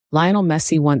Lionel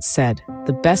Messi once said,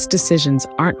 "The best decisions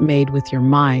aren't made with your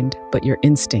mind, but your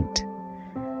instinct."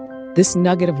 This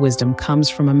nugget of wisdom comes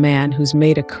from a man who's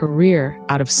made a career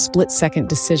out of split-second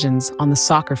decisions on the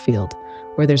soccer field,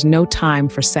 where there's no time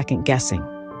for second guessing.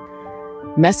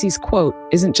 Messi's quote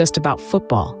isn't just about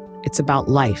football, it's about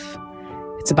life.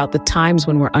 It's about the times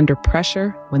when we're under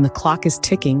pressure, when the clock is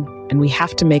ticking, and we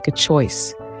have to make a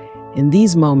choice. In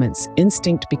these moments,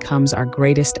 instinct becomes our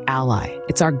greatest ally.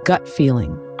 It's our gut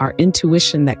feeling, our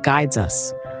intuition that guides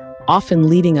us, often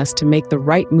leading us to make the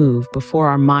right move before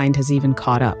our mind has even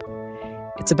caught up.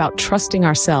 It's about trusting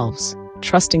ourselves,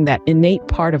 trusting that innate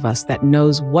part of us that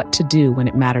knows what to do when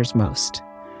it matters most.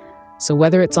 So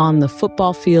whether it's on the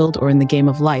football field or in the game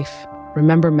of life,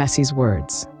 remember Messi's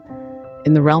words.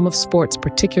 In the realm of sports,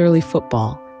 particularly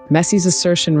football, Messi's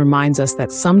assertion reminds us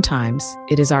that sometimes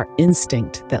it is our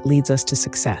instinct that leads us to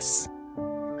success.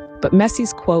 But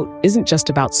Messi's quote isn't just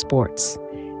about sports.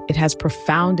 It has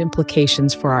profound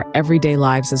implications for our everyday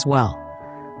lives as well.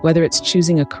 Whether it's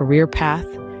choosing a career path,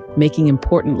 making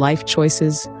important life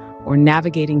choices, or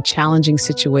navigating challenging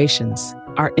situations,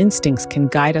 our instincts can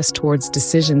guide us towards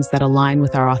decisions that align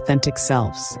with our authentic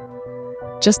selves.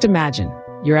 Just imagine,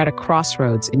 you're at a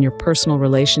crossroads in your personal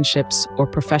relationships or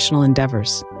professional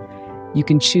endeavors. You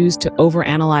can choose to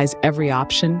overanalyze every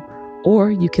option,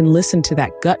 or you can listen to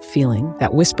that gut feeling,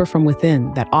 that whisper from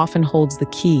within that often holds the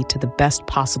key to the best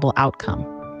possible outcome.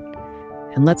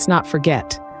 And let's not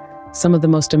forget, some of the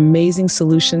most amazing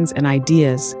solutions and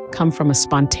ideas come from a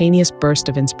spontaneous burst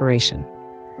of inspiration.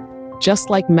 Just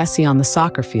like Messi on the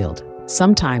soccer field,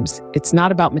 sometimes it's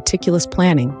not about meticulous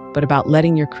planning, but about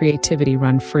letting your creativity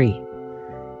run free.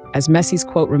 As Messi's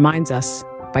quote reminds us,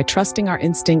 by trusting our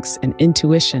instincts and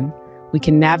intuition, we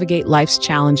can navigate life's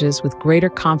challenges with greater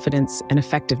confidence and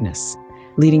effectiveness,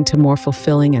 leading to more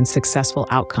fulfilling and successful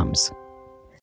outcomes.